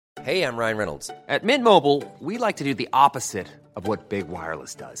Hey, I'm Ryan Reynolds. At Mint Mobile, we like to do the opposite of what Big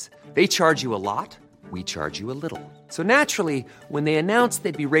Wireless does. They charge you a lot, we charge you a little. So naturally, when they announced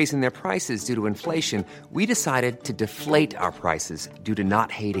they'd be raising their prices due to inflation, we decided to deflate our prices due to not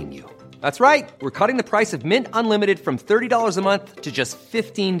hating you. That's right. We're cutting the price of Mint Unlimited from $30 a month to just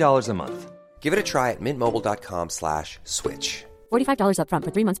 $15 a month. Give it a try at mintmobile.com/switch. $45 up front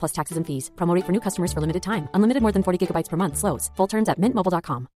for 3 months plus taxes and fees. Promo rate for new customers for limited time. Unlimited more than 40 gigabytes per month. Slows full terms at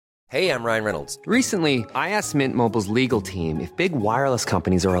mintmobile.com. Hey, I'm Ryan Reynolds. Recently, I asked Mint Mobile's legal team if big wireless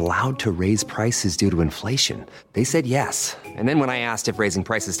companies are allowed to raise prices due to inflation. They said yes. And then when I asked if raising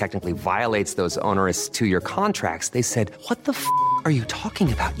prices technically violates those onerous 2-year contracts, they said, "What the are you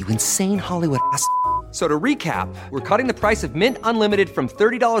talking about, you insane Hollywood ass?" So to recap, we're cutting the price of Mint Unlimited from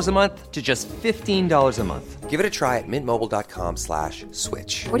 $30 a month to just $15 a month. Give it a try at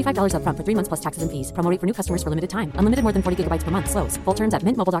mintmobile.com/switch. $45 up front for 3 months plus taxes and fees. Promo rate for new customers for limited time. Unlimited more than 40 gigabytes per month. Slows full terms at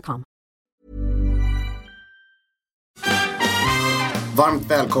mintmobile.com.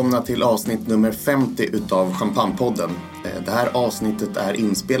 Varmt välkomna till avsnitt nummer 50 utav Champagnepodden. Det här avsnittet är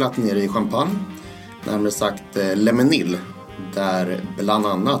inspelat nere i Champagne, närmare sagt Le Mesnil, där bland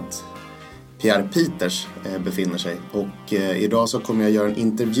annat Pierre Peeters befinner sig. Och idag så kommer jag göra en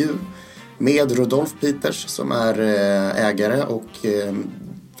intervju med Rudolf Peeters som är ägare och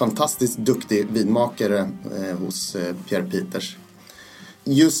fantastiskt duktig vinmakare hos Pierre Peeters.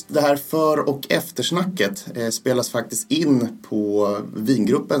 Just det här för- och eftersnacket spelas faktiskt in på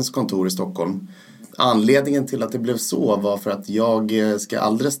vingruppens kontor i Stockholm. Anledningen till att det blev så var för att jag ska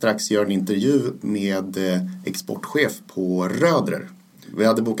alldeles strax göra en intervju med exportchef på Rödrer. Vi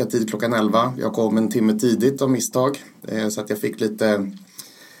hade bokat tid klockan 11. Jag kom en timme tidigt av misstag. Så att jag fick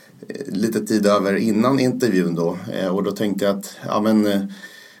lite tid över innan intervjun då. Och då tänkte jag att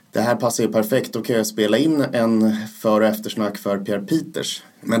det här passar ju perfekt. Då kan jag spela in en för- och eftersnack för Pierre Peeters.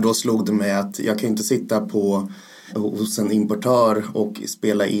 Men då slog det mig att jag kan inte sitta hos en importör och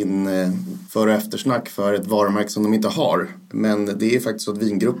spela in för- och eftersnack för ett varumärke som de inte har. Men det är faktiskt så att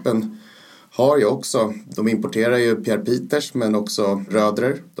vingruppen har ju också, de importerar ju Pierre Peeters men också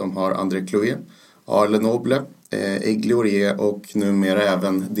Rödrer. De har André Clouet, Arle Noble, Aigle och numera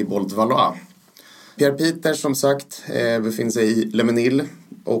även Dibolt Valois. Pierre Peeters som sagt befinner sig i Le Mesnil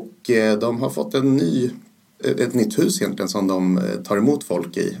och de har fått ett nytt hus egentligen som de tar emot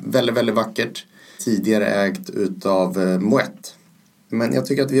folk i. Väldigt, väldigt vackert. Tidigare ägt utav Moët. Men jag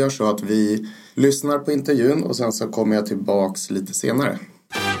tycker att vi gör så att vi lyssnar på intervjun och sen så kommer jag tillbaks lite senare.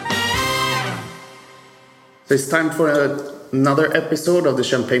 It's time for another episode of the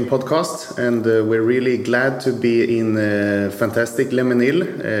Champagne Podcast, and we're really glad to be in fantastic Le Mesnil,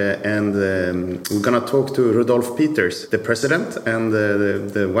 and we're gonna talk to Rudolf Peeters, the president and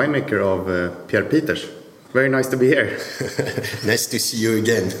the winemaker of Pierre Peeters. Very nice to be here. Nice to see you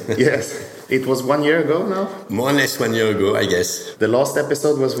again. Yes, it was 1 year ago now? More or less 1 year ago, I guess. The last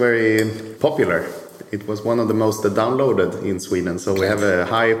episode was very popular. It was one of the most downloaded in Sweden, so we have a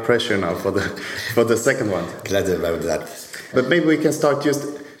high pressure now for the second one. Glad about that. But maybe we can start just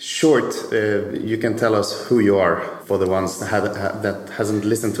short. You can tell us who you are for the ones that hasn't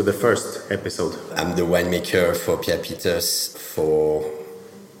listened to the first episode. I'm the winemaker for Pierre Peeters for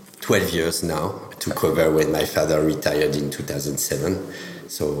 12 years now. I took over when my father retired in 2007.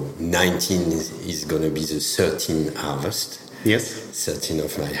 So 19 is going to be the 13th harvest. Yes. 13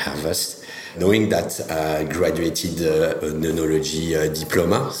 of my harvest. Knowing that I graduated an enology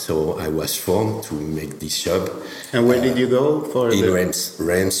diploma, so I was formed to make this job. And where did you go for? In Reims.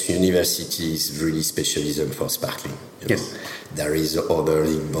 Reims University is really specialism for sparkling. Yes. There is other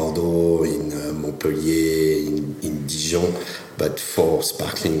in Bordeaux, in Montpellier, in Dijon, but for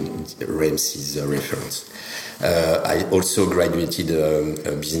sparkling, Reims is a reference. I also graduated a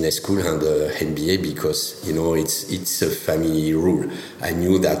business school and a MBA because, it's a family rule. I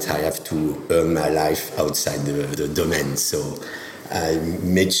knew that I have to earn my life outside the domain. So I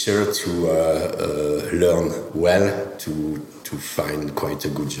made sure to learn well to find quite a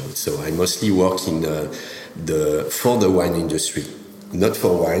good job. So I mostly work for the wine industry, not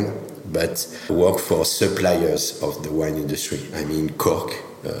for wine, but work for suppliers of the wine industry. I mean cork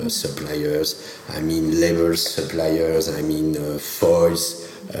suppliers, I mean labels suppliers, I mean foils,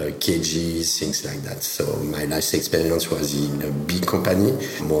 kgs, things like that. So my last experience was in a big company,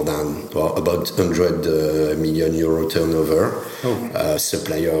 about 100 million euro turnover,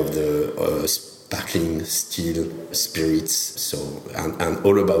 supplier of the sparkling steel spirits, so and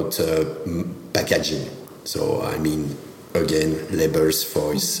all about packaging. So I mean, again, labels,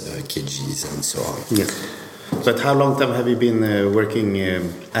 foils, kgs, and so on. Yes. But how long time have you been working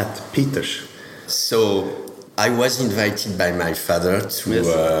at Peeters? So I was invited by my father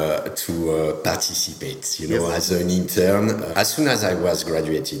to participate, as an intern. As soon as I was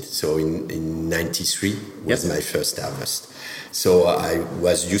graduated, so in 93 was my first harvest. So I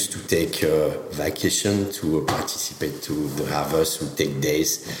was used to take vacation to participate to the harvest, to take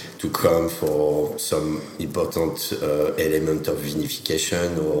days to come for some important element of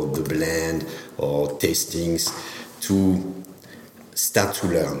vinification or the blend or tastings to start to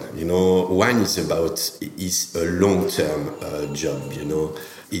learn. Wine is a long-term job,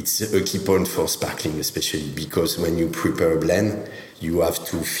 It's a key point for sparkling especially because when you prepare a blend, you have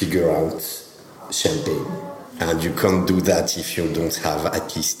to figure out champagne. And you can't do that if you don't have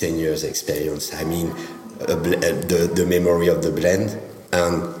at least 10 years experience. I mean, the memory of the blend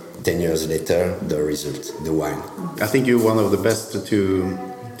and 10 years later, the result, the wine. I think you're one of the best to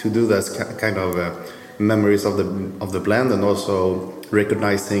do that kind of memories of the blend and also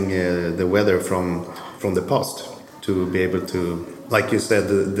recognizing the weather from the past to be able to, like you said,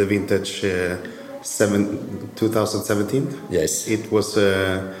 the vintage 2017. Yes, it was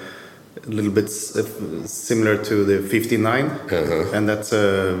a little bit similar to the 59, and that's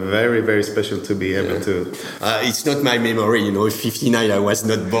very, very special to be able to. It's not my memory, 59. I was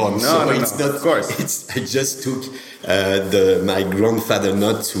not born, it's not. Of course, I just took my grandfather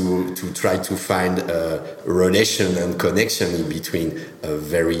not to try to find a relation and connection in between a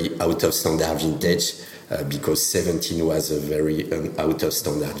very out of standard vintage. Because 17 was a very out of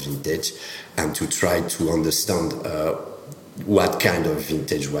standard vintage, and to try to understand what kind of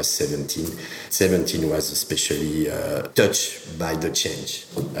vintage was 17. 17 was especially touched by the change,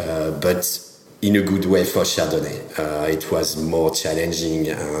 but in a good way for Chardonnay. It was more challenging,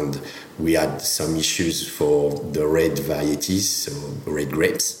 and we had some issues for the red varieties, so red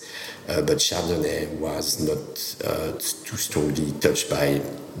grapes. But Chardonnay was not too strongly touched by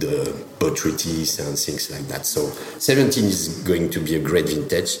the botrytis and things like that. So 17 is going to be a great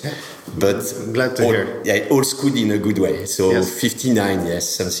vintage, but glad to hear. Yeah, old school in a good way. So 59, yes,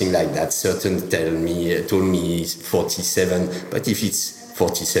 something like that. Certain told me 47, but if it's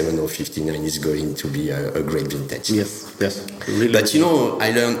 47 or 59, it's going to be a great vintage. Yes, really. But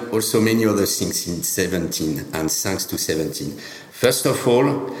I learned also many other things in 17, and thanks to 17. First of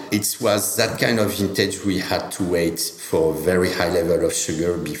all, it was that kind of vintage we had to wait for a very high level of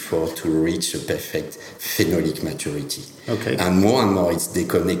sugar before to reach a perfect phenolic maturity. Okay. And more it's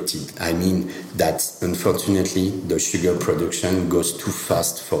deconnected. I mean that unfortunately the sugar production goes too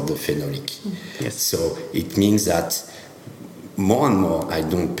fast for the phenolic. Yes. So it means that more and more I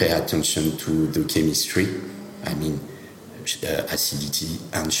don't pay attention to the chemistry. I mean acidity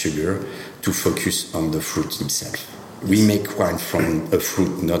and sugar to focus on the fruit itself. We make wine from a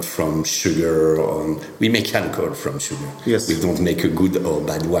fruit, not from sugar. We make alcohol from sugar. Yes. We don't make a good or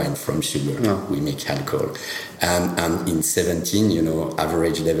bad wine from sugar. No. We make alcohol. And in 17,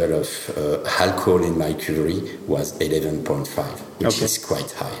 average level of alcohol in my cuvée was 11.5, which is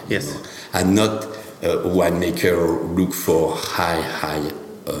quite high. Yes. And not a winemaker look for high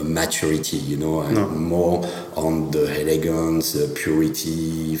maturity, and more on the elegance,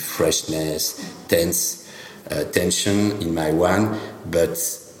 purity, freshness, tension in my wine. But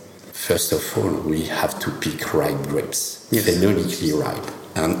first of all, we have to pick ripe grapes, phenolically ripe.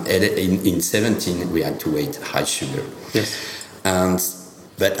 And in 17, we had to wait high sugar. Yes.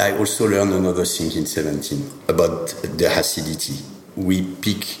 But I also learned another thing in 17 about the acidity. We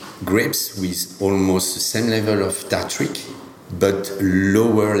pick grapes with almost the same level of tartric, but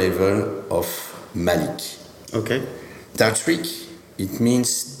lower level of malic. Okay. Tartric, it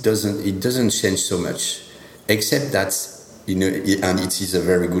means it doesn't change so much, except that and it is a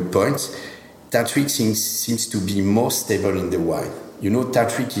very good point. Tartric seems to be more stable in the wine.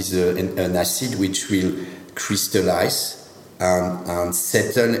 Tartric is an acid which will crystallize and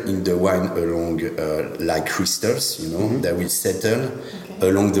settle in the wine along like crystals. That will settle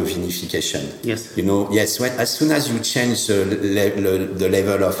along the vinification. Yes. As soon as you change the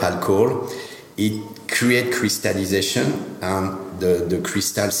level of alcohol, it creates crystallization and the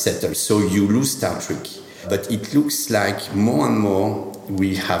crystal settles. So you lose tartric. But it looks like more and more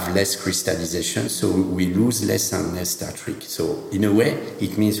we have less crystallization, so we lose less and less tartric. So in a way,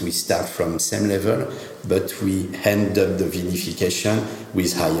 it means we start from same level, but we end up the vinification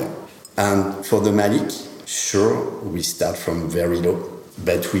with higher. And for the malic, sure, we start from very low,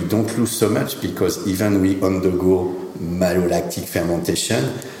 but we don't lose so much because even we undergo malolactic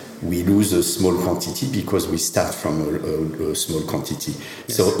fermentation, we lose a small quantity because we start from a small quantity.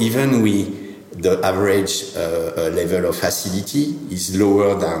 Yes. So even the average level of acidity is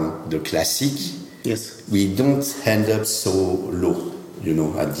lower than the classic. Yes. We don't end up so low.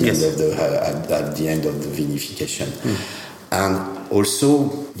 at the end of the vinification. And also,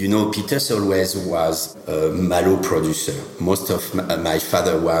 Peeters always was a malo producer. Most of my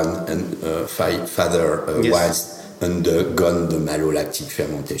father wines undergone the malolactic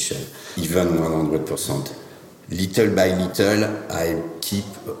fermentation, even 100%. Little by little, I keep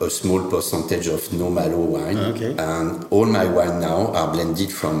a small percentage of no malo wine, and all my wine now are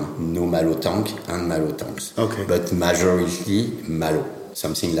blended from no malo tank and malo tanks. But majority malo,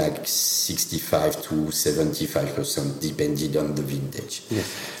 something like 65 to 75%, depending on the vintage. Yes.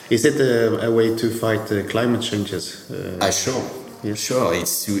 Is it a way to fight climate changes? Sure. Yes. Sure.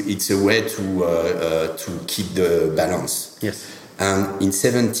 It's a way to keep the balance. Yes. And in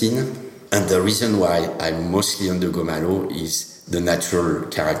 17. And the reason why I mostly undergo malo is the natural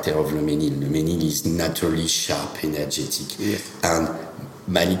character of Le Ménil. Le Ménil is naturally sharp, energetic. Yes. And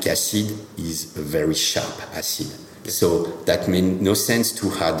malic acid is a very sharp acid. Yes. So that made no sense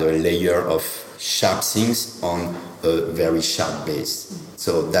to add a layer of sharp things on a very sharp base.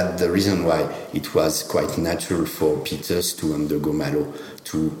 So that's the reason why it was quite natural for Peeters to undergo malo,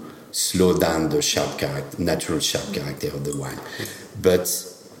 to slow down the natural sharp character of the wine. But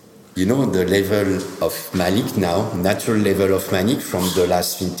the level of malic now, natural level of malic from the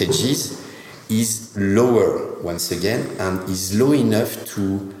last vintages is lower once again and is low enough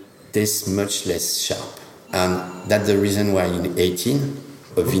to taste much less sharp. And that's the reason why in 18,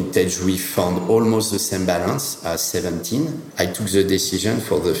 a vintage we found almost the same balance as 17. I took the decision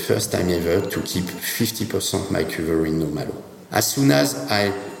for the first time ever to keep 50% my cuvée in no malo. As soon as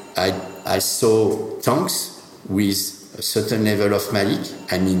I saw tanks with a certain level of malic,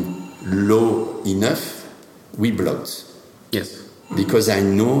 low enough, we blocked. Yes. Because I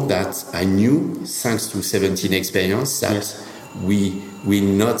knew, thanks to 17 experience, that we will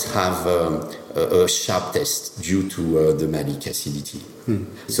not have a sharp taste due to the malic acidity.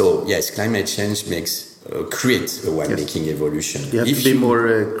 So yes, climate change creates a winemaking evolution. You have to be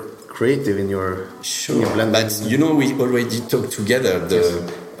more creative in your blending. But we already talked together.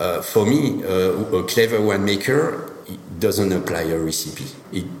 For me, a clever winemaker doesn't apply a recipe.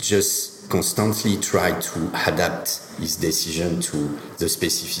 It just constantly tries to adapt his decision to the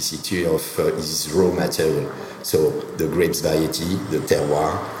specificity of his raw material. So the grapes variety, the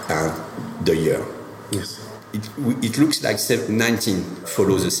terroir, and the year. Yes. It looks like 19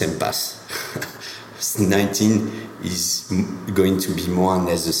 follows the same path. 19 is going to be more or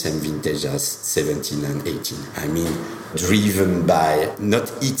less the same vintage as 17 and 18. Driven by not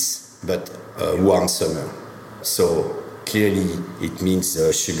heat, but warm summer. So clearly it means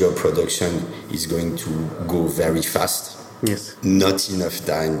sugar production is going to go very fast. Yes. Not enough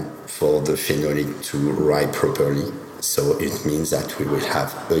time for the phenolic to ripe properly. So it means that we will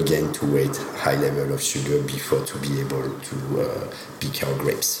have again to wait high level of sugar before to be able to pick our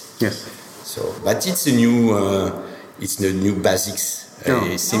grapes. Yes. So, but it's the new basics.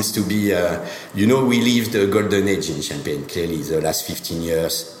 It seems to be, we lived a golden age in Champagne. Clearly, the last 15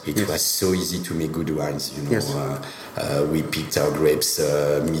 years, it was so easy to make good wines. We picked our grapes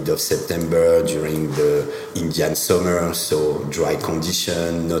mid of September during the Indian summer, so dry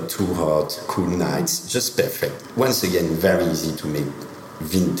condition, not too hot, cool nights, just perfect. Once again, very easy to make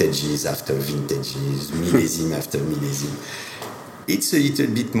vintages after vintages, millésime after millésime. It's a little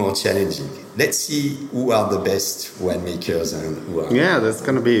bit more challenging. Let's see who are the best winemakers and who are... Yeah, that's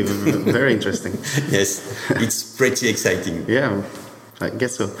going to be very interesting. Yes, it's pretty exciting. Yeah, I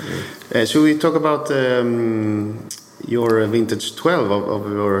guess so. Should we talk about your vintage 12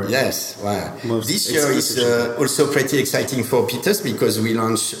 of your... Yes, wow. This year is also pretty exciting for Peeters because we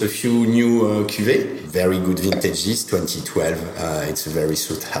launched a few new cuvées. Very good vintages, 2012. It's a very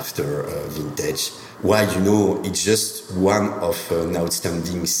sought after vintage. Why, it's just one of an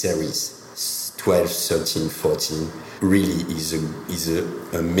outstanding series. 12, 13, 14 really is an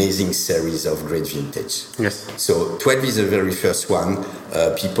amazing series of great vintage. Yes. So 12 is the very first one.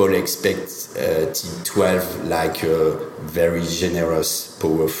 People expect 12 like a very generous,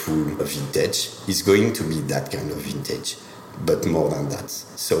 powerful vintage. It's going to be that kind of vintage, but more than that.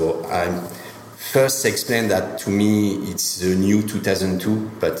 So I first explain that to me it's the new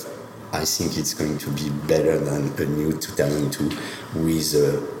 2002, but I think it's going to be better than a new 2002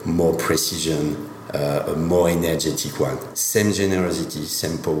 with more precision, a more energetic one. Same generosity,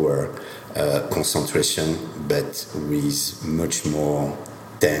 same power, concentration, but with much more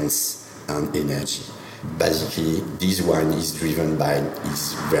dense and energy. Basically, this wine is driven by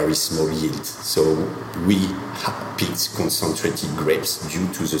its very small yield. So we picked concentrated grapes due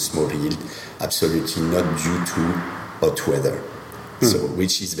to the small yield, absolutely not due to hot weather. So,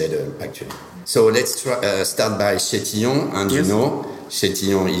 which is better, actually. So let's start by Chétillon. And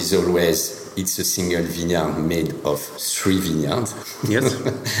Chétillon is always, it's a single vineyard made of 3 vineyards. Yes.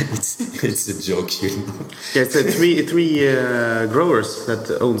 it's a joke, you know. Yeah, it's three growers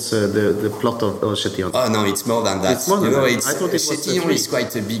that owns the plot of Chétillon. Oh no, it's more than that. It's more than that. It's, I thought it was Chétillon 3. is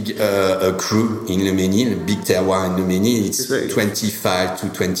quite a big cru in Le Mesnil, big terroir in Le Mesnil. It's 25 to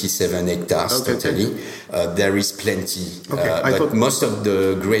 27 hectares totally. There is plenty, but most of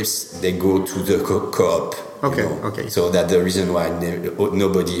the grapes, they go to the co-op. Okay. So that's the reason why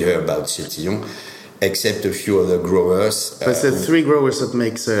nobody heard about Chétillon, except a few other growers. But it's the 3 growers that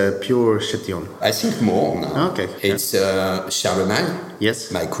makes pure Chétillon. I think more now. Okay. It's Charlemagne, yes,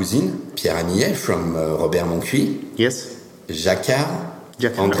 my cousin, Pierre Anillet from Robert Moncuy. Yes. Jacquard,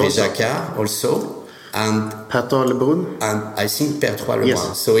 André also. Jacquard also, and Pertois Lebrun. And I think Pertois Lebrun.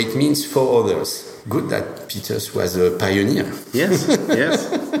 Yes. So it means 4 others. Good that Peters was a pioneer. Yes.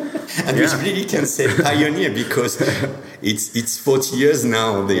 And we really can say pioneer because it's 40 years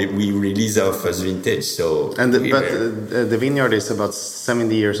now we release our first vintage. So the vineyard is about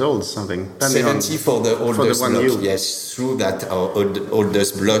 70 years old, something. 70 for the oldest block. You. Yes, true that our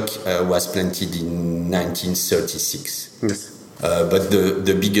oldest block was planted in 1936. Yes. But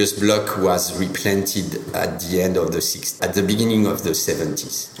the biggest block was replanted at the end of at the beginning of the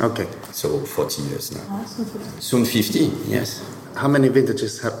 70s. Okay. So 40 years now. Soon 50, yes. How many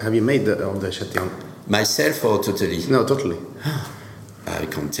vintages have you made of the Chétillon? Myself or totally? No, totally. I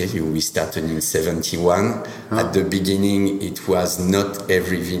can tell you, we started in 71. At the beginning, it was not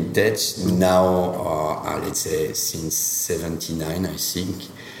every vintage. Now, let's say since 79, I think,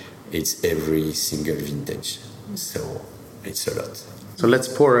 it's every single vintage. So it's a lot. So let's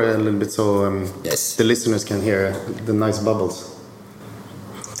pour a little bit so yes, the listeners can hear the nice bubbles.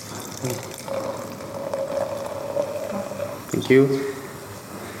 Thank you.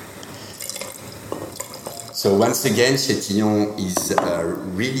 So once again, Chétillon is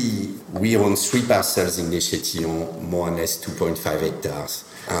really, we own 3 parcels in the Chétillon, more or less 2.5 hectares.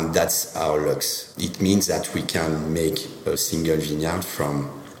 And that's our lux. It means that we can make a single vineyard from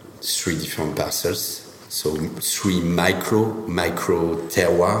 3 different parcels. So 3 micro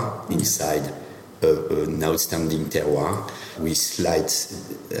terroir inside an outstanding terroir with slight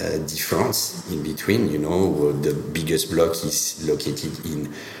difference in between. You know, the biggest block is located in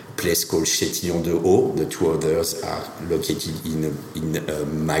a place called Chétillon de Haut. The 2 others are located in a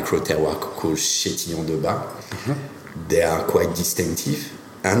micro terroir called Chétillon de Bas. Mm-hmm. They are quite distinctive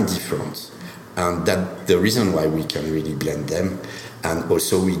and different. And that's the reason why we can really blend them. And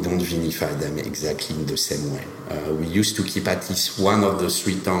also we don't vinify them exactly in the same way. We used to keep at least one of the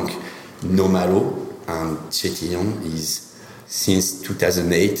 3 tanks no malo, and Chétillon is, since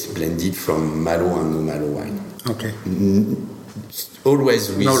 2008, blended from malo and no malo wine. Okay.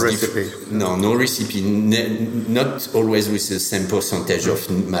 Always with... No recipe. No recipe. Not always with the same percentage of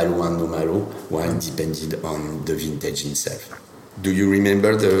malo and no malo wine, depended on the vintage itself. Do you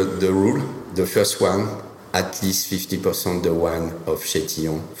remember the rule? The first one, at least 50% the wine of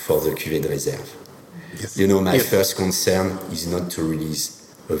Chétillon for the cuvée de réserve. Yes. You know, my first concern is not to release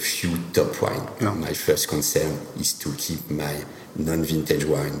a few top wine. No. My first concern is to keep my non-vintage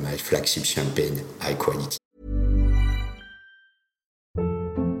wine, my flagship champagne, high quality.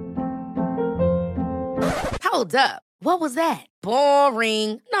 Hold up. What was that?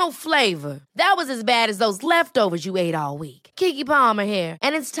 Boring. No flavor. That was as bad as those leftovers you ate all week. Keke Palmer here,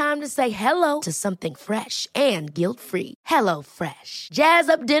 and it's time to say hello to something fresh and guilt-free. Hello Fresh. Jazz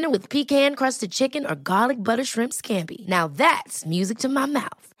up dinner with pecan-crusted chicken or garlic butter shrimp scampi. Now that's music to my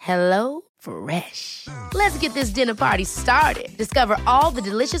mouth. Hello Fresh. Let's get this dinner party started. Discover all the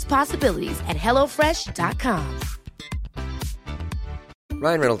delicious possibilities at HelloFresh.com.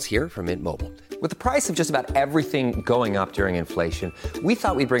 Ryan Reynolds here from Mint Mobile. With the price of just about everything going up during inflation, we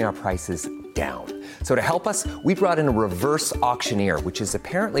thought we'd bring our prices down. So to help us, we brought in a reverse auctioneer, which is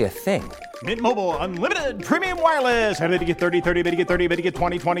apparently a thing. Mint Mobile Unlimited Premium Wireless. How to get 30, 30, bit to get 30, bit to get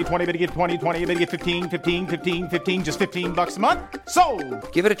 20, 20, 20, bit to get 20, 20, bit to get 15, 15, 15, 15, just $15 a month?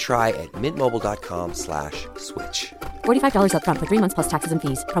 Sold! Give it a try at mintmobile.com/switch. $45 up front for 3 months plus taxes and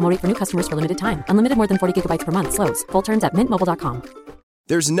fees. Promo rate for new customers for limited time. Unlimited more than 40 gigabytes per month. Slows full terms at mintmobile.com.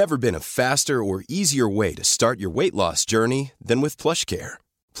 There's never been a faster or easier way to start your weight loss journey than with PlushCare.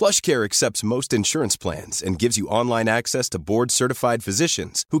 PlushCare accepts most insurance plans and gives you online access to board-certified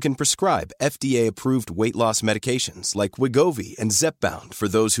physicians who can prescribe FDA-approved weight loss medications like Wegovy and Zepbound for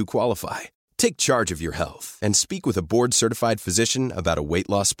those who qualify. Take charge of your health and speak with a board-certified physician about a weight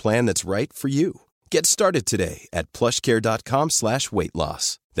loss plan that's right for you. Get started today at plushcare.com/weight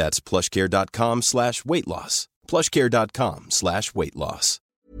loss. That's plushcare.com/weight loss. plushcare.com/weight loss.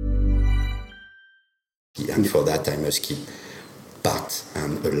 And for that, I must keep part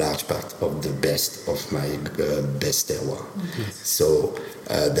and a large part of the best of my best terroir. So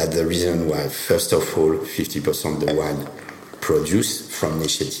that's the reason why, first of all, 50% of the wine produced from Les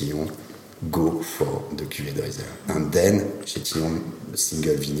Chétillons go for the Cuvée de Réserve. And then Chétillon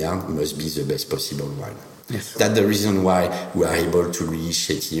single vineyard must be the best possible wine. Yes. That's the reason why we are able to release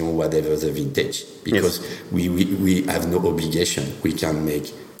Chétillon whatever the vintage, because we have no obligation. We can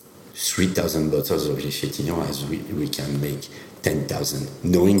make 3,000 bottles of Les Chétillon as we can make 10,000,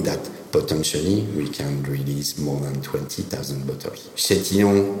 knowing that potentially we can release more than 20,000 bottles.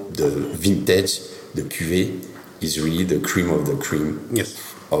 Chétillon, the vintage, the cuvée, is really the cream of the cream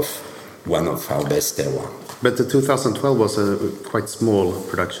of one of our best terroirs. But the 2012 was a quite small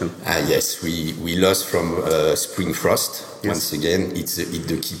production. Yes, we lost from spring frost. Once again, it's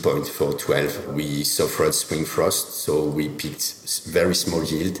the key point for 12. We suffered spring frost, so we picked very small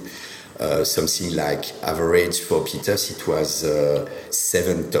yield. Something like average for Peters, it was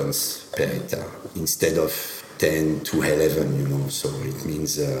 7 tons per hectare instead of 10 to 11, So it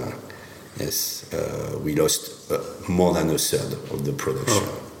means, we lost more than a third of the production.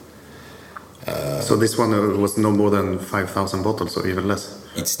 So this one was no more than 5,000 bottles or even less?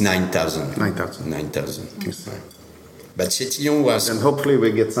 It's 9,000. 9,000. Yes. But Chétillon was... And hopefully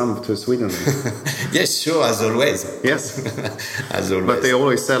we get some to Sweden. Yes, sure, as always. Yes. As always. But they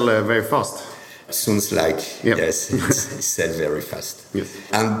always sell very fast. Sounds like, yes, it sells very fast. Yes.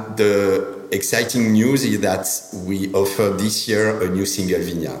 And the exciting news is that we offer this year a new single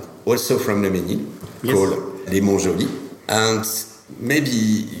vineyard, also from Le Mesnil, called Les Montjoly. And maybe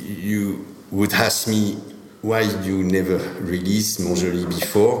you would ask me why you never released Montjoly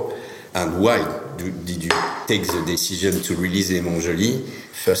before, and why did you take the decision to release Les Montjoly?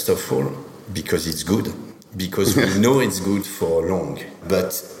 First of all, because it's good. Because we know it's good for long.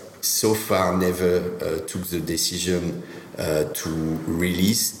 But so far never took the decision to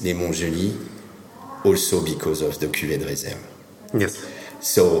release Les Montjoly, also because of the Cuvée de Réserve. Yes.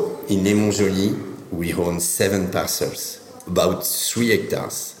 So in Les Montjoly, we own 7 parcels, about 3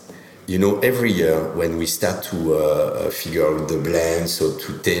 hectares. Every year when we start to figure out the blend, so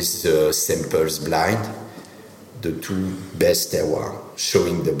to taste the samples blind, the 2 best terroirs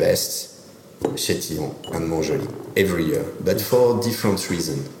showing the best, Chétillon and Montjoly, every year, but for different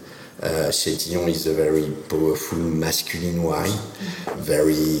reasons. Chétillon is a very powerful masculine wine,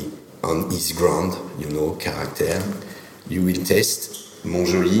 very on his ground, character. You will taste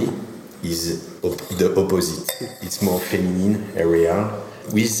Montjoly is the opposite. It's more feminine area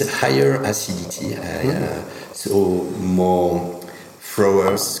with higher acidity, so more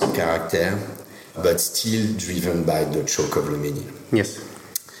flowers character, but still driven by the choke of Le Mesnil. Yes.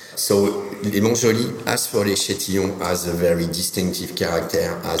 So Les Montjoly, as for Les Chétillon, has a very distinctive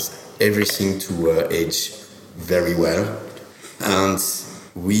character, has everything to age very well. And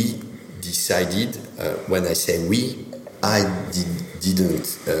we decided, when I say we, I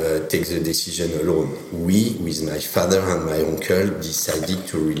didn't take the decision alone. We, with my father and my uncle, decided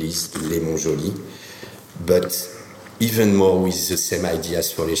to release Les Montjoly, but even more with the same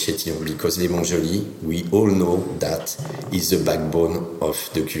ideas for Les Chétillon, because Les Montjoly, we all know that is the backbone of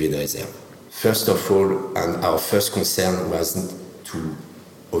the Cuvée de Réserve. First of all, and our first concern was we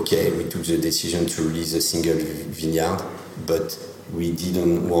took the decision to release a single vineyard, but we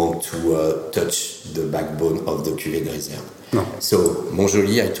didn't want to touch the backbone of the Cuvée de Réserve. No. So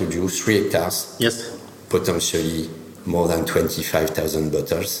Montjoly, I told you, 3 hectares. Yes. Potentially more than 25,000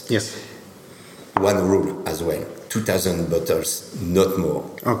 bottles. Yes. One rule as well, 2,000 bottles, not more,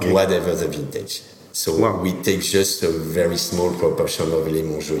 whatever the vintage. So we take just a very small proportion of Les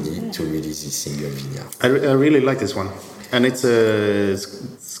Montjoly to release this single vineyard. I really like this one. And it's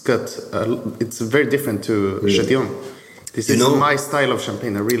very different to Chétillon. This is my style of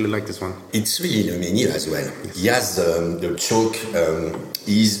champagne. I really like this one. It's really Le Mesnil as well. He has the choke.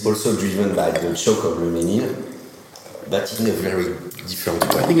 Is also driven by the choke of Le Mesnil, but in a very different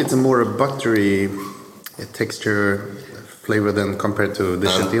way. I think it's a more buttery texture, flavor than compared to the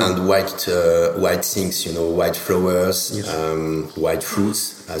Chétillon. And white things, white flowers, white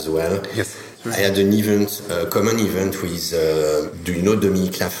fruits as well. Yes. I had an event, a common event with, do you know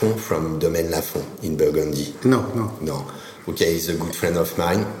Dominique Lafont from Domaine Lafont in Burgundy? No. Okay, he's a good friend of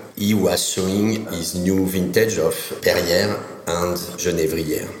mine. He was showing his new vintage of Perrières and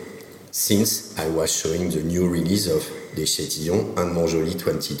Genévrières, since I was showing the new release of Les Chétillon and Montjoly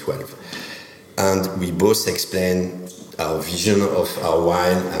 2012. And we both explained our vision of our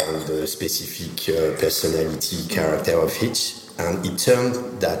wine and the specific personality, character of each. And it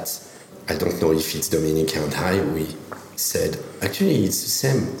turned that, I don't know if it's Dominique and I, we said, actually it's the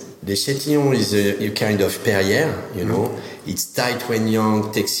same. L'Échantillon is a kind of Perrier, you know. It's tight when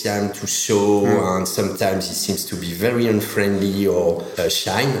young, takes time to show, and sometimes it seems to be very unfriendly or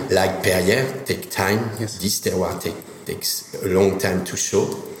shine. Like Perrier, take time. Yes. This terroir takes a long time to show.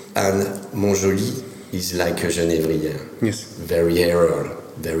 And Montjoly is like a Genévrier. Yes. Very aerial,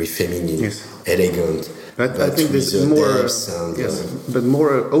 very feminine, Yes. elegant. But I think with it's more, and, but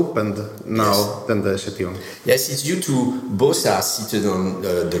more opened now than the Chatillon. Yes, it's due to both are seated on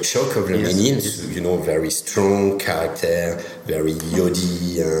the chalk of Le Ménil, you know, very strong character, very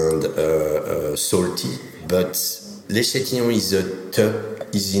yoddy and salty. But Le Chatillon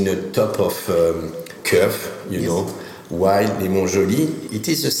is in a top of curve, you know, while Les Montjoly, it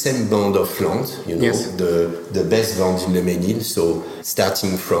is the same band of land, you know, the best band in Le Ménil. So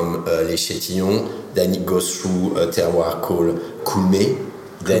starting from Les Chatillons, then it goes through a terroir called Coulmé,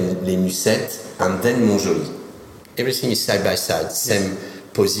 then Les Mussettes, and then Montjoly. Everything is side by side, same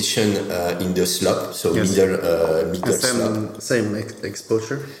position in the slope, so middle slope. Same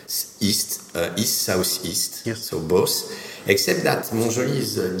exposure? East, southeast, Yes. so both. Except that Montjoly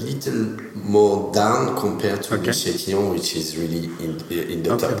is a little more down compared to Les Chatillons, which is really in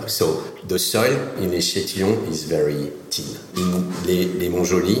the top. So the soil in Les Chatillons is very thin. In Les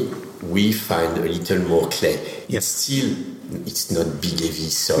Montjoly, we find a little more clay. Yes. It's not big heavy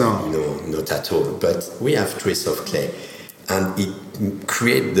soil, you know, not at all. But we have trace of clay. And it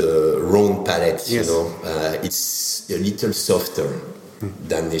creates the round palette, you know. It's a little softer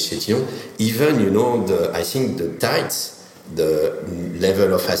than Les Chatillons. Even, you know, I think the tides, the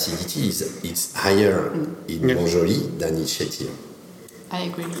level of acidity is higher in Montjoly than in Chatillon. I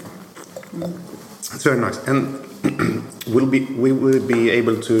agree. It's very nice. And we will be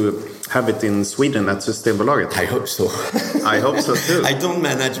able to have it in Sweden at Systembolaget? I hope so. I hope so too. I don't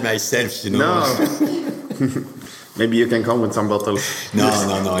manage myself, you know. No. Maybe you can come with some bottles. No.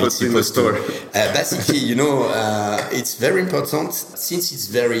 It's in the store. Basically, you know, it's very important. Since it's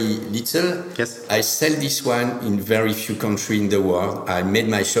very little, I sell this one in very few countries in the world. I made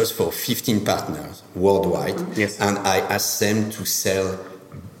my shows for 15 partners worldwide. And I asked them to sell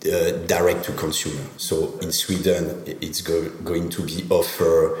direct to consumer. So in Sweden, it's going to be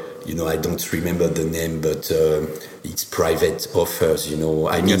offer. You know, I don't remember the name, but it's private offers. You know,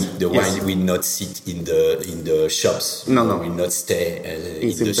 I mean, the wine will not sit in the shops. No. Will not stay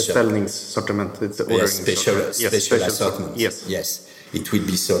it's in the shop. Sortiment. It's special assortment. Yes. It will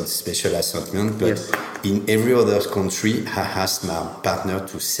be sold special assortment, but in every other country, I asked my partner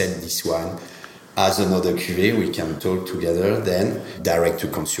to sell this one as another cuvée. We can talk together. Then direct to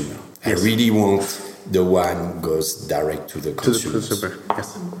consumer. I really want the wine goes direct to the consumer.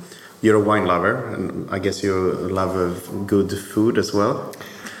 Yes. You're a wine lover, and I guess you love good food as well.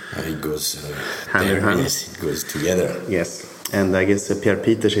 It goes hand in hand. Yes, it goes together. Yes, and I guess Pierre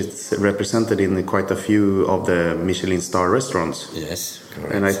Peters is represented in quite a few of the Michelin star restaurants. Yes,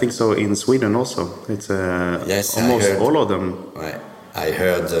 correct. And I think so in Sweden also. It's almost all of them. I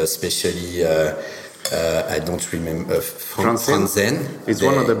heard especially. I don't remember. Franzen. It's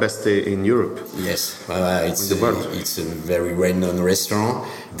one of the best in Europe. Yes, it's a very well-known restaurant.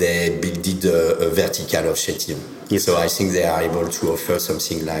 They did a vertical of Chatillon. Yes. So I think they are able to offer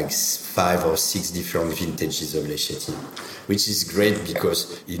something like 5 or 6 different vintages of Les Chatillon, which is great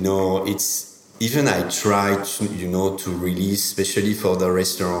because, you know, it's even I try to, you know, to release, especially for the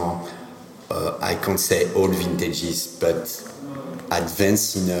restaurant, I can't say all vintages, but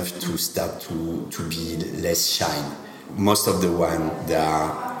advanced enough to start to be less shine. Most of the wine, they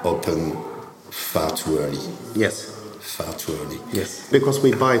are open far too early. Yes. Far too early. Yes. Because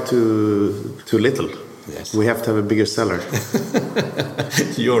we buy too little. Yes. We have to have a bigger cellar.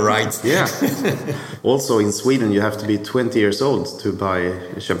 You're right. Yeah. Also in Sweden, you have to be 20 years old to buy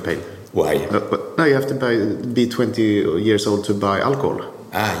champagne. Why? No, you have to be 20 years old to buy alcohol.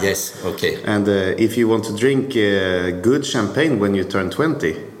 Ah, yes, okay. And if you want to drink good champagne when you turn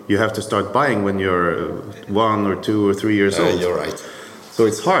 20, you have to start buying when you're 1 or 2 or 3 years old. You're right. So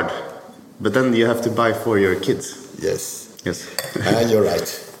it's hard. But then you have to buy for your kids. Yes. You're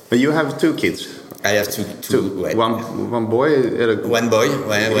right. But you have 2 kids. I have two. One boy? One boy.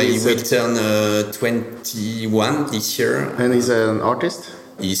 He will turn 21 this year. And he's an artist?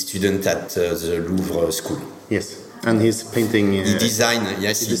 He's a student at the Louvre School. Yes. And he's painting... he designed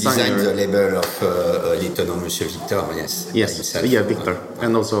the label of L'étonnant Monsieur Victor, yes. Yes, Victor.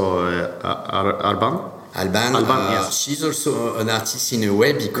 And also Arban? Alban, yes. She's also an artist in a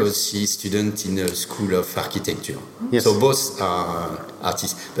way because she's a student in a school of architecture. Yes. So both are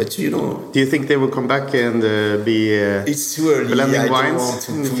artists. But you know... Do you think they will come back and be it's too early. blending I wines don't want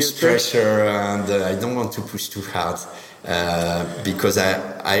to in the push future? pressure and I don't want to push too hard because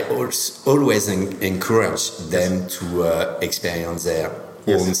I always encourage them to experience their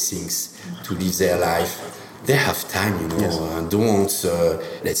own things, to live their life. They have time, you know, and don't want,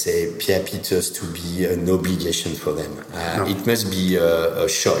 let's say, Pierre Peters to be an obligation for them. It must be a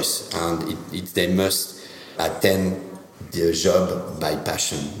choice, and they must attend the job by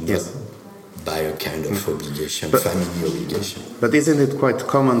passion, not by a kind of obligation, family obligation. But isn't it quite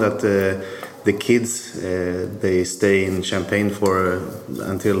common that the kids, they stay in Champagne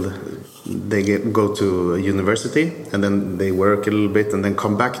until they go to university, and then they work a little bit and then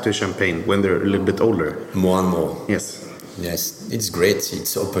come back to Champagne when they're a little bit older? More and more. Yes, it's great.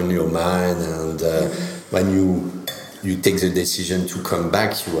 It's open your mind, and when you take the decision to come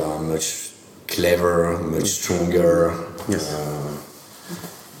back, you are much clever, much stronger. Yes.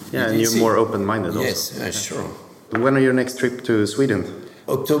 And you're more open-minded also. Yes, sure. When are your next trip to Sweden?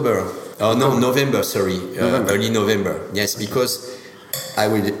 October. Oh no, November. Sorry, early November. Yes, because I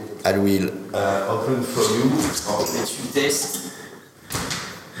will open for you or let you taste.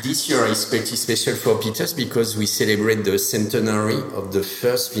 This year is pretty special for Peters because we celebrate the centenary of the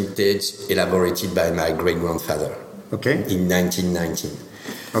first vintage elaborated by my great-grandfather. Okay. In 1919.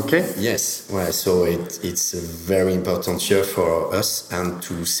 Okay. Yes. Well, so it's a very important year for us and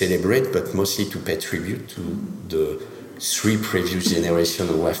to celebrate, but mostly to pay tribute to the 3 previous generations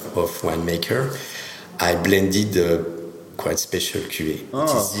of winemaker. I blended a quite special cuvée.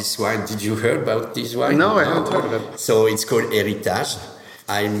 It is this wine. Did you hear about this wine? No, I haven't heard of it. So it's called Héritage.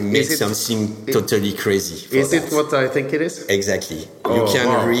 I made something totally crazy. Is it what I think it is? Exactly. You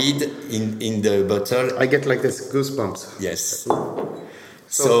can read in the bottle. I get like this goosebumps. Yes.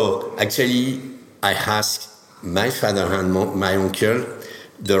 So actually, I asked my father and my uncle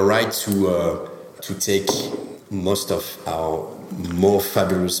the right to take most of our more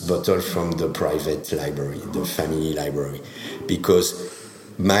fabulous bottle from the private library, the family library, because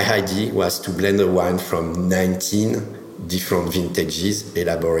my idea was to blend a wine from 19 different vintages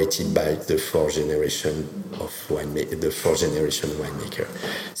elaborated by the 4th generation winemaker.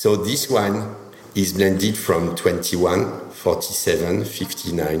 So this wine is blended from 21, 47,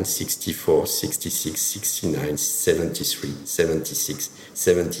 59, 64, 66, 69, 73, 76,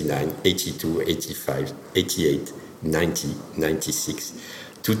 79, 82, 85, 88, 90, 96,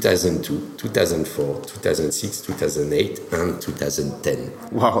 2002, 2004, 2006, 2008, and 2010.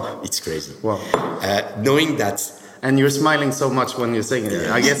 Wow. It's crazy. Wow. Knowing that... And you're smiling so much when you're saying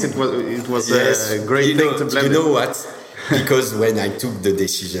it. I guess it was a great thing to blend. You know what? Because when I took the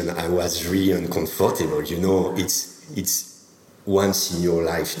decision, I was really uncomfortable. You know, it's once in your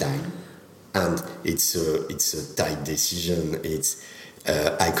lifetime, and it's a tight decision.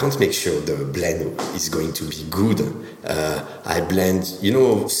 I can't make sure the blend is going to be good. I blend,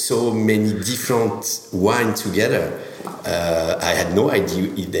 so many different wine together. I had no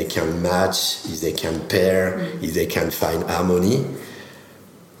idea if they can match, if they can pair, if they can find harmony.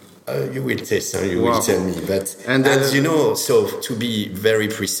 You will taste, you will tell me. But so to be very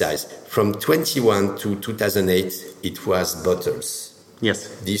precise, from 21 to 2008, it was bottles. Yes.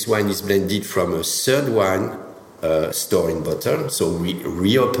 This wine is blended from a third wine store in bottle. So we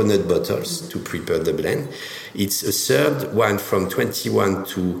reopened bottles to prepare the blend. It's a third wine from 21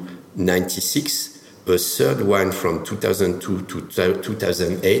 to 96, a third wine from 2002 to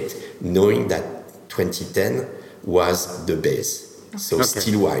 2008, knowing that 2010 was the base. So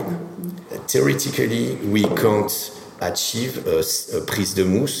still wine. Theoretically, we can't achieve a prise de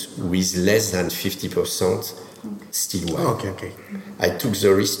mousse with less than 50% still wine. Okay. I took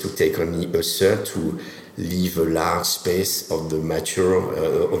the risk to take only a third to leave a large space of the mature,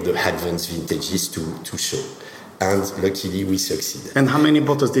 of the advanced vintages to show. And luckily, we succeeded. And how many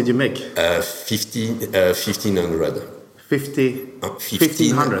bottles did you make? 1,500.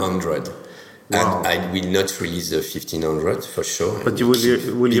 1,500. Wow. And I will not release the 1,500 for sure. But will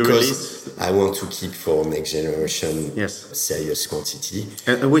you release? I want to keep for next generation serious quantity.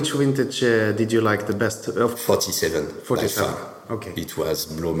 And which vintage did you like the best? 47. 47. Okay. It was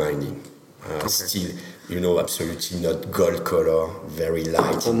blow-minding. Still, absolutely not gold color, very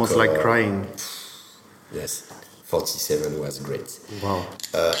light. Almost color. like crying. Yes. 47 was great. Wow.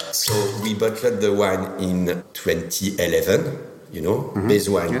 So we bottled the wine in 2011, base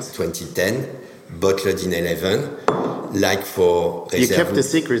wine 2010, bottled in 11, like for... You kept the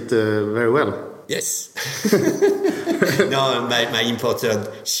secret very well. Yes. No, my importer,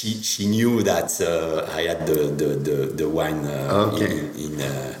 she knew that I had the wine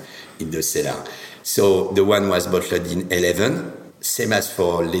in the cellar. So the wine was bottled in 11. Same as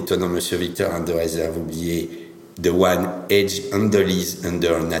for l'étonnant Monsieur Victor and the Réserve Oubliée, the wine aged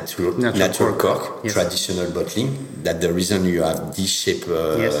under natural cork, yes. Traditional bottling. That's the reason you have this shape,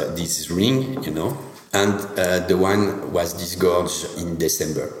 this ring, you know. And the wine was disgorged in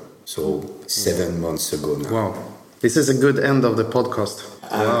December, so 7 months ago now. Wow. This is a good end of the podcast.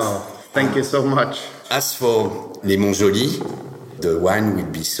 Wow. Thank you so much. As for Les Montjoly, the wine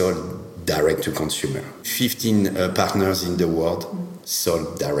will be sold direct to consumer. 15 partners in the world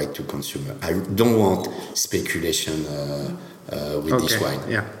sold direct to consumer. I don't want speculation with this wine.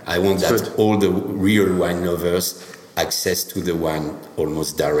 Yeah. I want that all the real wine lovers access to the wine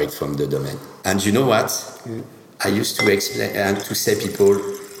almost direct from the domain. And you know what? I used to explain and to say people,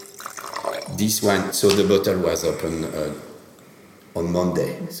 this wine, so the bottle was open on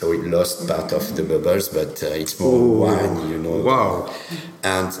Monday, so it lost part of the bubbles, but it's more wine, you know. Wow.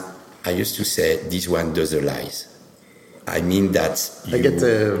 And I used to say, this one does a lies. I mean that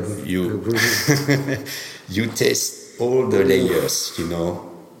you taste all the layers, you know,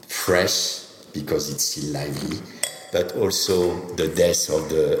 fresh because it's still lively, but also the depth of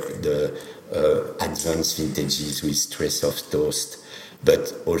the advanced vintages with trace of toast,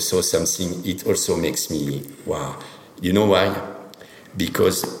 but also something, it also makes me, wow. You know why?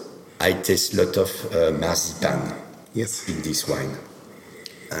 Because I taste a lot of marzipan in this wine.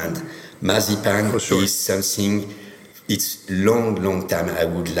 And marzipan is something, it's long time I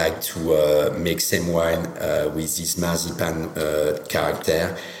would like to make same wine with this marzipan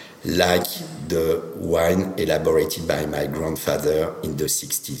character, like the wine elaborated by my grandfather in the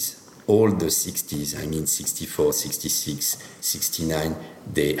 60s. All the 60s, I mean 64, 66, 69,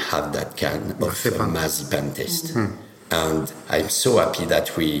 they have that kind of marzipan taste. Mm-hmm. And I'm so happy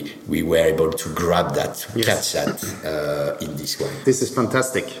that we were able to grab that, catch that in this wine. This is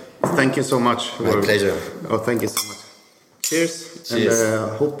fantastic. Thank you so much. My pleasure. Oh, thank you so much. Cheers. Cheers.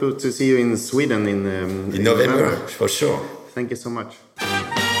 And hope to see you in Sweden in November. For sure. Thank you so much.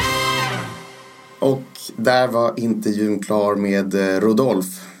 Och där var intervjun klar med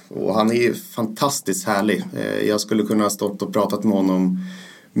Rodolphe. Och han är fantastiskt härlig. Jag skulle kunna ha stått och pratat med honom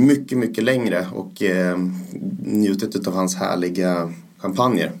mycket längre och njutit av hans härliga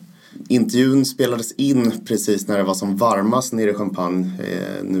champagner. Intervjun spelades in precis när det var som varmast nere i Champagne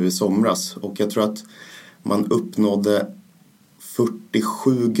nu i somras. Och jag tror att man uppnådde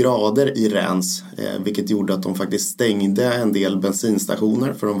 47 grader i Reims, vilket gjorde att de faktiskt stängde en del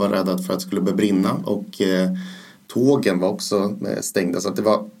bensinstationer för de var rädda för att det skulle brinna. Och tågen var också stängda, så att det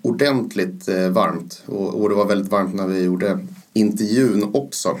var ordentligt varmt. Och det var väldigt varmt när vi gjorde intervjun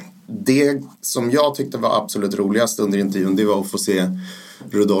också. Det som jag tyckte var absolut roligast under intervjun, det var att få se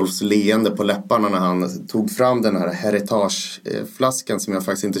Rodolphs leende på läpparna när han tog fram den här Heritage-flaskan som jag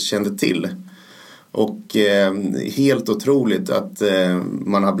faktiskt inte kände till. Och helt otroligt att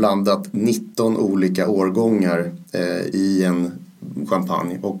man har blandat 19 olika årgångar i en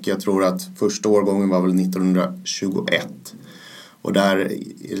champagne. Och jag tror att första årgången var väl 1921. Och där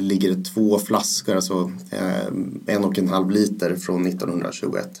ligger det 2 flaskor, alltså 1,5 liter från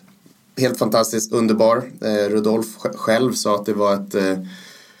 1921. Helt fantastiskt, underbar. Rodolphe själv sa att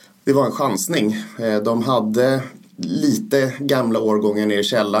det var en chansning. De hade lite gamla årgångar nere i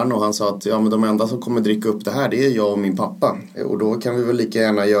källaren och han sa att men de enda som kommer dricka upp det här, det är jag och min pappa. Och då kan vi väl lika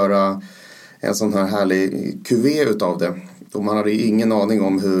gärna göra en sån här härlig cuvée utav det. Och man hade ju ingen aning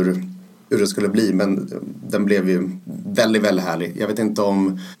om hur det skulle bli, men den blev ju väldigt härlig. Jag vet inte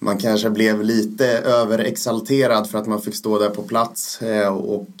om man kanske blev lite överexalterad för att man fick stå där på plats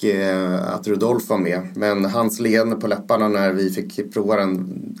och att Rodolphe var med. Men hans leende på läpparna när vi fick prova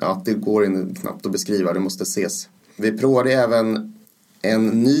den, det går knappt att beskriva, det måste ses. Vi provade även en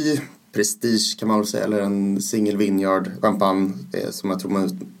ny prestige kan man väl säga, eller en single vineyard champagne som jag tror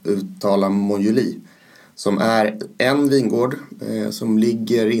man uttalar Montjoly. Som är en vingård som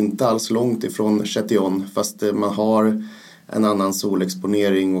ligger inte alls långt ifrån Chatillon, fast man har en annan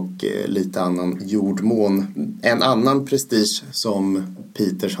solexponering och lite annan jordmån. En annan prestige som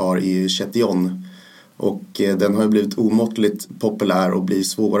Peters har i Chatillon. Och den har ju blivit omåttligt populär och blir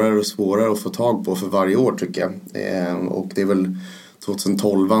svårare och svårare att få tag på för varje år tycker jag. Och det är väl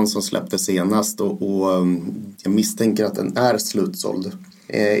 2012 som släppte senast och jag misstänker att den är slutsåld.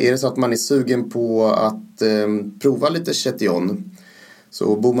 Är det så att man är sugen på att prova lite Chatillon,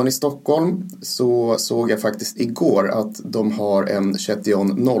 så bor man i Stockholm, så såg jag faktiskt igår att de har en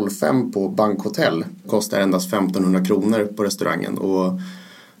Chatillon 05 på Bankhotell. Kostar endast 1500 kronor på restaurangen och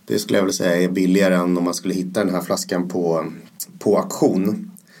Det skulle jag vilja säga är billigare än om man skulle hitta den här flaskan på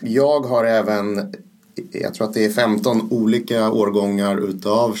auktion. Jag har även, jag tror att det är 15 olika årgångar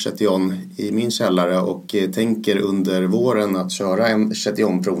utav Chetillon i min källare och tänker under våren att köra en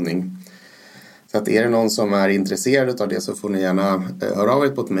Chetillon-provning. Så att är det någon som är intresserad av det så får ni gärna höra av er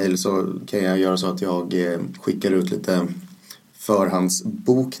på ett mejl, så kan jag göra så att jag skickar ut lite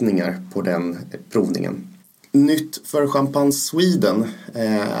förhandsbokningar på den provningen. Nytt för Champagne Sweden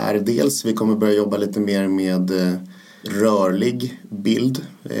är dels vi kommer börja jobba lite mer med rörlig bild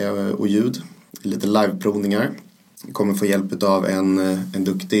och ljud. Lite liveprovningar. Vi kommer få hjälp av en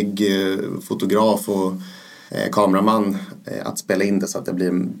duktig fotograf och kameraman att spela in det så att det blir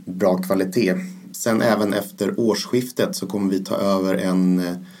en bra kvalitet. Sen även efter årsskiftet så kommer vi ta över en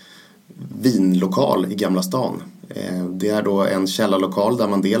vinlokal i Gamla stan. Det är då en källarlokal där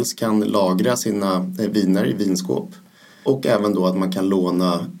man dels kan lagra sina viner i vinskåp och även då att man kan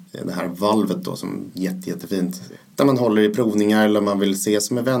låna det här valvet då som är jättefint. Där man håller i provningar eller man vill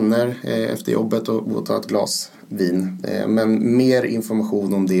ses med vänner efter jobbet och ta ett glas vin. Men mer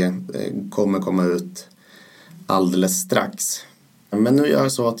information om det kommer komma ut alldeles strax. Men nu gör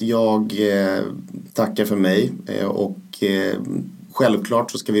jag så att jag tackar för mig och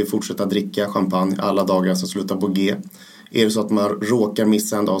självklart så ska vi fortsätta dricka champagne alla dagar som slutar på G. Är det så att man råkar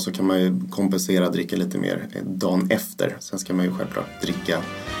missa en dag så kan man ju kompensera och dricka lite mer dagen efter. Sen ska man ju självklart dricka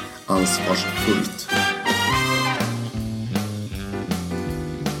ansvarsfullt.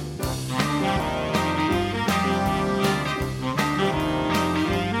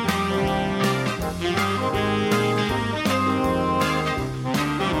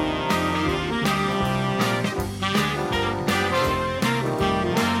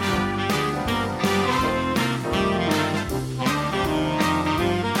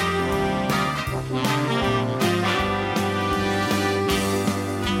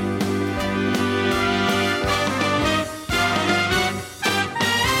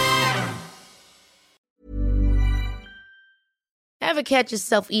 Ever catch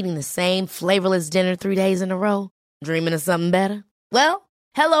yourself eating the same flavorless dinner 3 days in a row? Dreaming of something better? Well,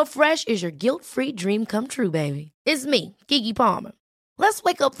 HelloFresh is your guilt-free dream come true, baby. It's me, Keke Palmer. Let's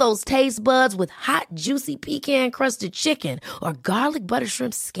wake up those taste buds with hot, juicy pecan-crusted chicken or garlic butter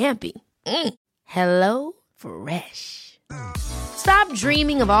shrimp scampi. Hello Fresh. Stop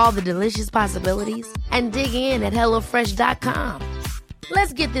dreaming of all the delicious possibilities and dig in at HelloFresh.com.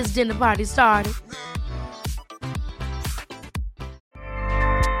 Let's get this dinner party started.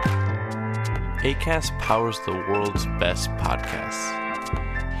 Acast powers the world's best podcasts.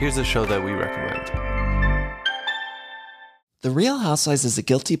 Here's a show that we recommend. The Real Housewives is a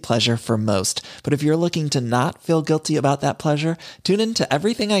guilty pleasure for most, but if you're looking to not feel guilty about that pleasure, tune in to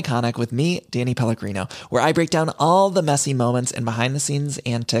Everything Iconic with me, Danny Pellegrino, where I break down all the messy moments and behind-the-scenes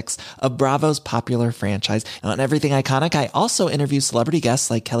antics of Bravo's popular franchise. And on Everything Iconic, I also interview celebrity guests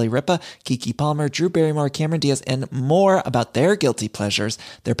like Kelly Ripa, Keke Palmer, Drew Barrymore, Cameron Diaz, and more about their guilty pleasures,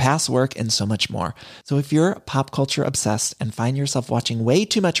 their past work, and so much more. So if you're pop culture obsessed and find yourself watching way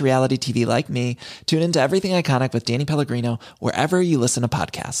too much reality TV like me, tune in to Everything Iconic with Danny Pellegrino, wherever you listen to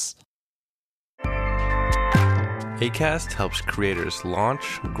podcasts. Acast helps creators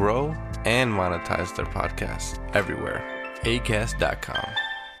launch, grow, and monetize their podcasts everywhere. Acast.com.